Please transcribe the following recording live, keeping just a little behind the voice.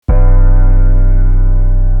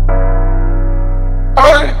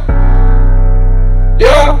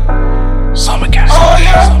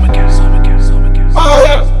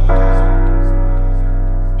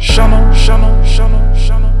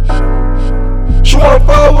wanna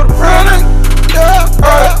fall with a real nigga? Yeah,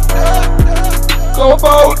 alright. Come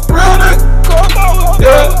fall with a real nigga?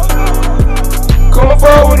 Yeah. Come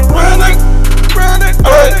fall with a real nigga?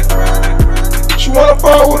 Alright. She wanna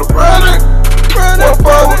fall with a real nigga? Wanna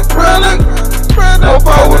fall with a real nigga? Wanna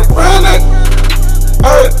fall with a real nigga?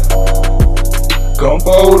 Alright. Come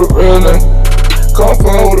fall with a real nigga. Come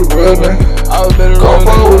fall with a real nigga. Come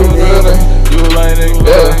fall with a real nigga. You a lame nigga.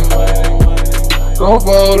 Yeah. Come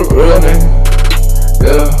fall with a real nigga.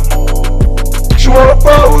 Yeah. She wanna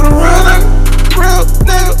fall with a real nigga. Real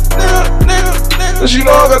nigga. And she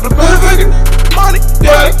know I got the big nigga. Money.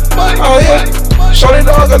 Yeah. Money. Oh yeah. Shawty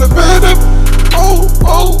know I got the big nigga. Oh.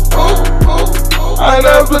 I ain't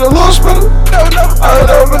never been a little spinner. I ain't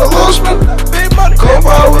never been a little spinner. Big money. Come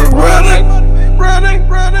fall with a real nigga.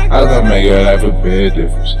 I can make your life a big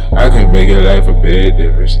difference. I can make your life a big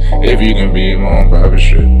difference. If you can be my own private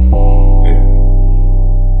shit. Yeah.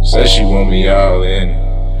 Said she want me all in it.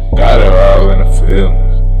 Got her all in the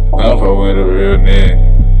feelings. Come for with a real nigga.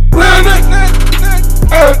 Real nigga.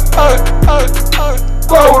 Ay.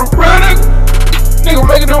 Fall with a real nigga. Nigga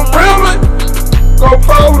making them real niggas. Go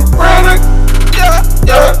fall with a real nigga.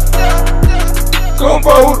 Yeah. Go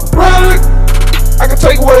fall with a real nigga. I can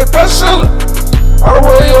take away a bestseller. All the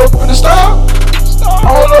way up in the style.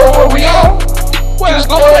 I don't know where we are. Just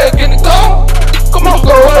go ahead and get it gone. Come on,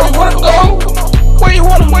 go where you wanna go. Where you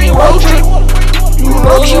wanna road trip. You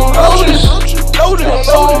know this. You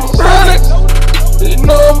know I'm a product. You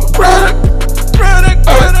know I'm a product.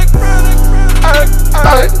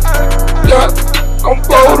 Yeah. I'm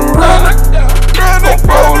blow the product. I'm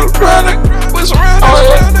blow the product. With some real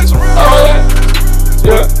niggas.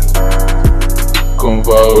 Yeah. Come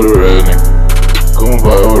forward with a real nigga. Come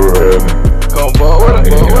forward with a real nigga. Come forward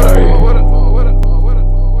with a real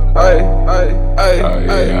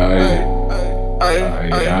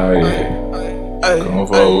Come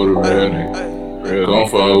forward with a real nigga. Come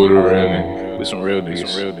forward with a real nigga. With some real niggas.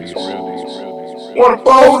 Wanna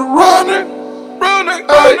fall with a real nigga?